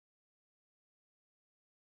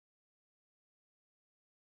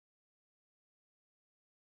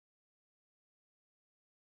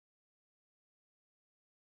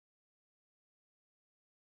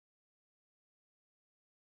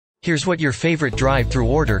Here's what your favorite drive-thru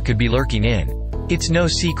order could be lurking in. It's no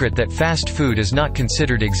secret that fast food is not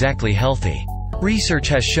considered exactly healthy. Research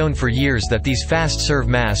has shown for years that these fast-serve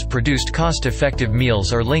mass-produced cost-effective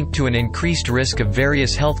meals are linked to an increased risk of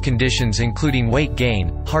various health conditions including weight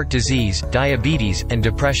gain, heart disease, diabetes, and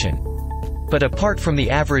depression. But apart from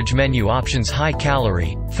the average menu options' high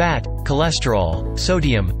calorie, fat, cholesterol,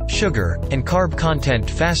 sodium, sugar, and carb content,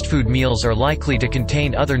 fast food meals are likely to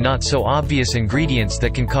contain other not-so-obvious ingredients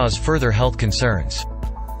that can cause further health concerns.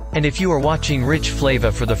 And if you are watching Rich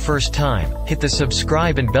Flava for the first time, hit the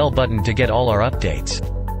subscribe and bell button to get all our updates.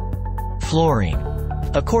 Fluorine.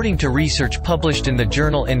 According to research published in the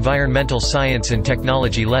journal Environmental Science and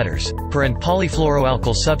Technology Letters, per and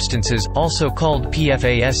polyfluoroalkyl substances, also called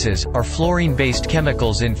PFASs, are fluorine-based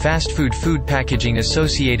chemicals in fast food packaging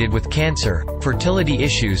associated with cancer, fertility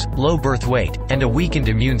issues, low birth weight, and a weakened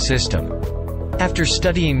immune system. After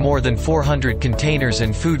studying more than 400 containers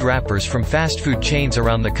and food wrappers from fast food chains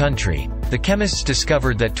around the country, the chemists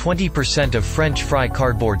discovered that 20% of French fry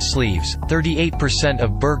cardboard sleeves, 38%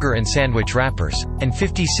 of burger and sandwich wrappers, and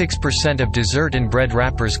 56% of dessert and bread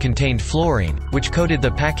wrappers contained fluorine, which coated the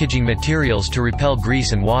packaging materials to repel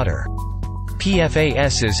grease and water.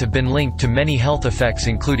 PFASs have been linked to many health effects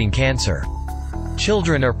including cancer.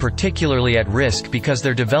 Children are particularly at risk because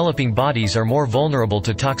their developing bodies are more vulnerable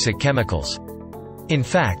to toxic chemicals. In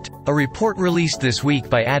fact, a report released this week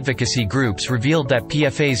by advocacy groups revealed that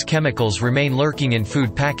PFAS chemicals remain lurking in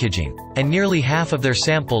food packaging, and nearly half of their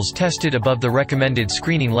samples tested above the recommended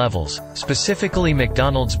screening levels, specifically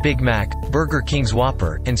McDonald's Big Mac, Burger King's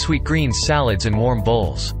Whopper, and Sweetgreen's salads and warm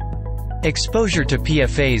bowls. Exposure to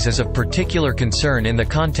PFAS is of particular concern in the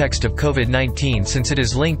context of COVID-19 since it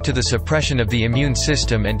is linked to the suppression of the immune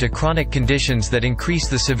system and to chronic conditions that increase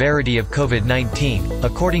the severity of COVID-19,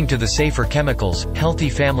 according to the Safer Chemicals,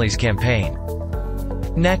 Healthy Families campaign.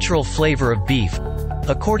 Natural flavor of beef.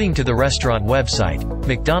 According to the restaurant website,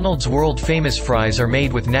 McDonald's world-famous fries are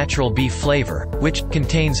made with natural beef flavor, which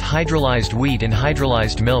contains hydrolyzed wheat and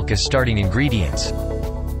hydrolyzed milk as starting ingredients.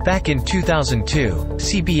 Back in 2002,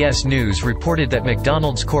 CBS News reported that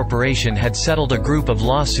McDonald's Corporation had settled a group of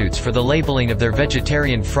lawsuits for the labeling of their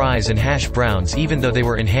vegetarian fries and hash browns even though they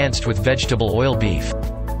were enhanced with vegetable oil beef.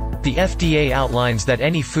 The FDA outlines that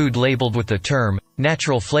any food labeled with the term,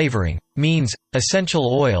 natural flavoring, means,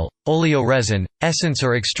 essential oil, oleoresin, essence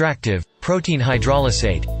or extractive, protein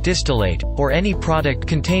hydrolysate, distillate, or any product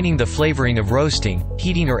containing the flavoring of roasting,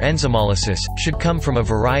 heating or enzymolysis, should come from a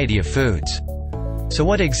variety of foods. So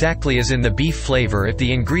what exactly is in the beef flavor if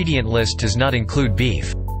the ingredient list does not include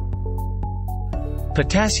beef?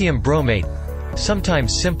 Potassium bromate,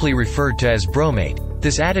 sometimes simply referred to as bromate,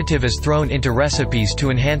 this additive is thrown into recipes to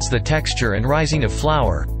enhance the texture and rising of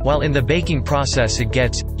flour, while in the baking process it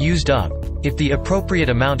gets used up. If the appropriate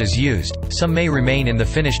amount is used, some may remain in the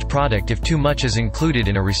finished product if too much is included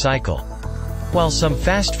in a recycle. While some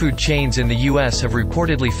fast food chains in the US have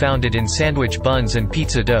reportedly found it in sandwich buns and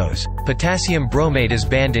pizza doughs, potassium bromate is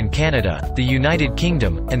banned in Canada, the United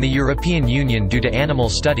Kingdom, and the European Union due to animal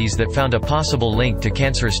studies that found a possible link to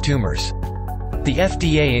cancerous tumors. The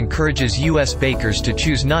FDA encourages US bakers to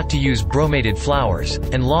choose not to use bromated flours,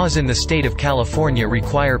 and laws in the state of California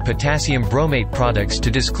require potassium bromate products to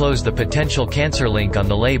disclose the potential cancer link on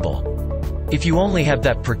the label. If you only have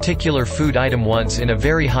that particular food item once in a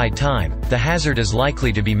very high time, the hazard is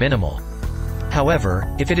likely to be minimal.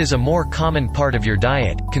 However, if it is a more common part of your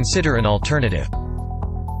diet, consider an alternative.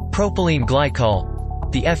 Propylene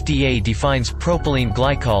glycol. The FDA defines propylene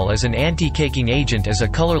glycol as an anti-caking agent as a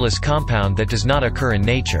colorless compound that does not occur in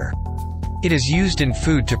nature. It is used in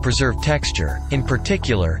food to preserve texture, in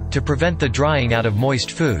particular, to prevent the drying out of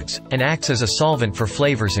moist foods, and acts as a solvent for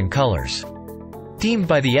flavors and colors. Deemed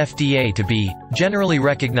by the FDA to be generally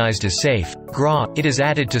recognized as safe, gras, it is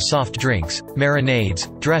added to soft drinks, marinades,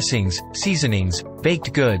 dressings, seasonings,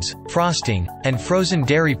 baked goods, frosting, and frozen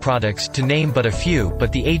dairy products to name but a few,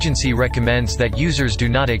 but the agency recommends that users do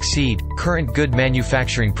not exceed current good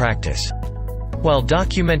manufacturing practice. While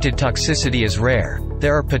documented toxicity is rare,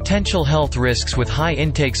 there are potential health risks with high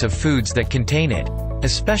intakes of foods that contain it,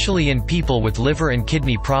 especially in people with liver and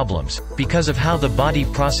kidney problems, because of how the body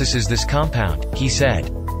processes this compound, he said.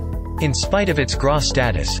 In spite of its gras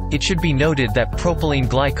status, it should be noted that propylene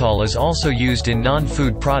glycol is also used in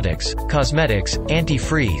non-food products, cosmetics,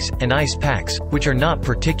 antifreeze, and ice packs, which are not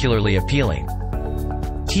particularly appealing.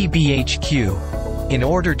 TBHQ. In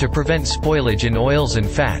order to prevent spoilage in oils and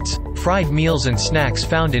fats, fried meals and snacks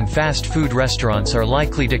found in fast food restaurants are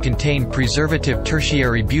likely to contain preservative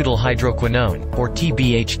tertiary butyl hydroquinone, or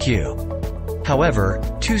TBHQ. However,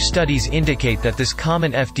 2 studies indicate that this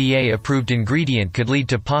common FDA-approved ingredient could lead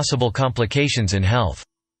to possible complications in health.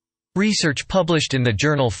 Research published in the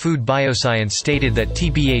journal Food Bioscience stated that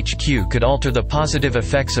TBHQ could alter the positive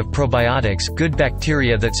effects of probiotics, good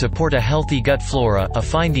bacteria that support a healthy gut flora, a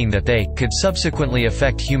finding that they could subsequently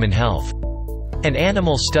affect human health. An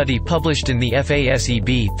animal study published in the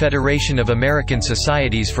FASEB, Federation of American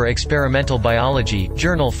Societies for Experimental Biology,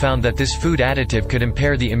 journal found that this food additive could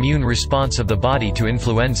impair the immune response of the body to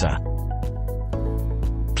influenza.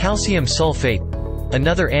 Calcium sulfate,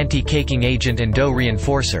 another anti-caking agent and dough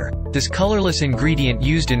reinforcer. This colorless ingredient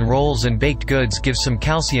used in rolls and baked goods gives some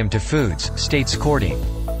calcium to foods, states Cording.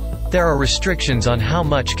 There are restrictions on how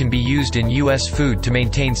much can be used in U.S. food to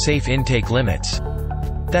maintain safe intake limits.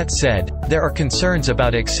 That said, there are concerns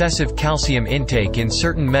about excessive calcium intake in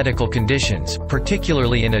certain medical conditions,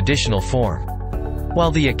 particularly in additional form.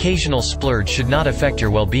 While the occasional splurge should not affect your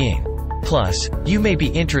well-being. Plus, you may be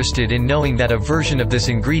interested in knowing that a version of this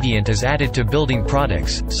ingredient is added to building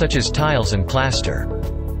products, such as tiles and plaster.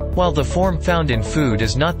 While the form found in food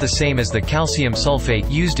is not the same as the calcium sulfate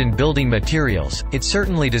used in building materials, it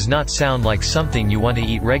certainly does not sound like something you want to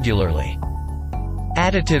eat regularly.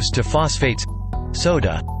 Additives to phosphates: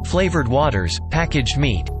 soda, flavored waters, packaged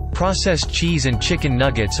meat, processed cheese and chicken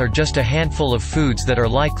nuggets are just a handful of foods that are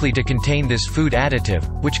likely to contain this food additive,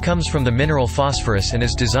 which comes from the mineral phosphorus and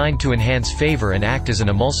is designed to enhance flavor and act as an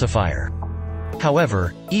emulsifier.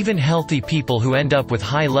 However, even healthy people who end up with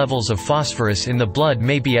high levels of phosphorus in the blood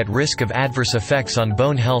may be at risk of adverse effects on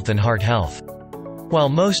bone health and heart health. While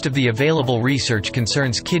most of the available research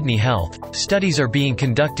concerns kidney health, studies are being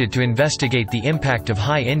conducted to investigate the impact of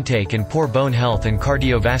high intake and poor bone health and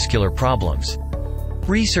cardiovascular problems.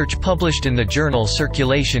 Research published in the journal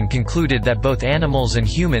Circulation concluded that both animals and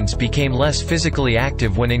humans became less physically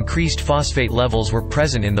active when increased phosphate levels were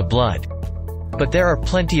present in the blood. But there are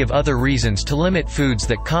plenty of other reasons to limit foods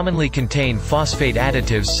that commonly contain phosphate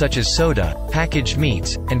additives such as soda, packaged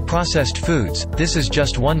meats, and processed foods. This is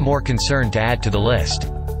just one more concern to add to the list.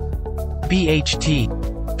 BHT,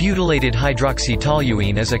 butylated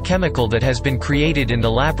hydroxytoluene, is a chemical that has been created in the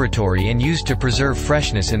laboratory and used to preserve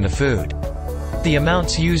freshness in the food. The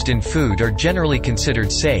amounts used in food are generally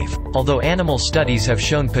considered safe, although animal studies have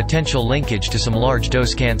shown potential linkage to some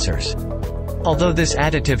large-dose cancers. Although this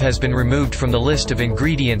additive has been removed from the list of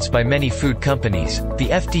ingredients by many food companies, the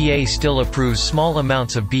FDA still approves small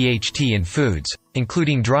amounts of BHT in foods,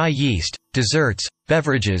 including dry yeast, desserts,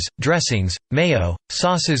 beverages, dressings, mayo,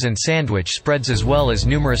 sauces and sandwich spreads, as well as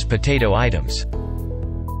numerous potato items.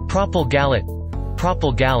 Propyl gallate.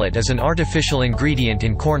 Propyl gallate is an artificial ingredient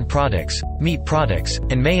in corn products, meat products,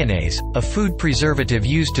 and mayonnaise, a food preservative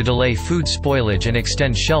used to delay food spoilage and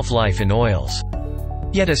extend shelf life in oils.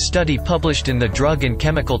 Yet a study published in the Drug and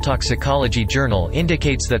Chemical Toxicology Journal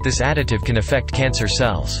indicates that this additive can affect cancer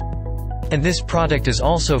cells. And this product is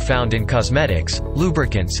also found in cosmetics,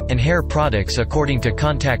 lubricants, and hair products, according to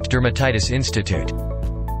Contact Dermatitis Institute.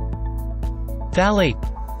 Phthalate.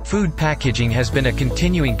 Food packaging has been a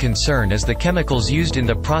continuing concern as the chemicals used in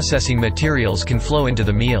the processing materials can flow into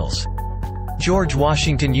the meals. George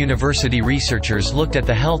Washington University researchers looked at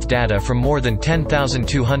the health data from more than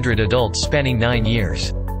 10,200 adults spanning 9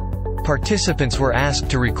 years. Participants were asked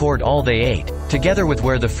to record all they ate, together with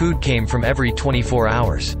where the food came from, every 24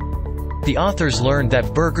 hours. The authors learned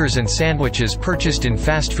that burgers and sandwiches purchased in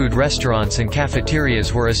fast food restaurants and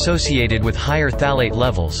cafeterias were associated with higher phthalate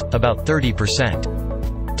levels, about 30%.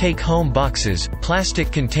 Take-home boxes,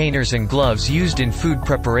 plastic containers and gloves used in food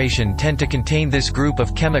preparation tend to contain this group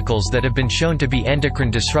of chemicals that have been shown to be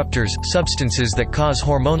endocrine disruptors, substances that cause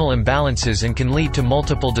hormonal imbalances and can lead to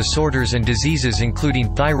multiple disorders and diseases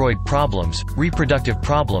including thyroid problems, reproductive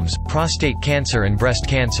problems, prostate cancer and breast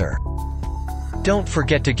cancer. Don't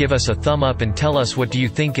forget to give us a thumb up and tell us what do you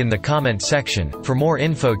think in the comment section. For more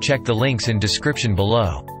info, check the links in description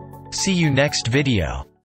below. See you next video.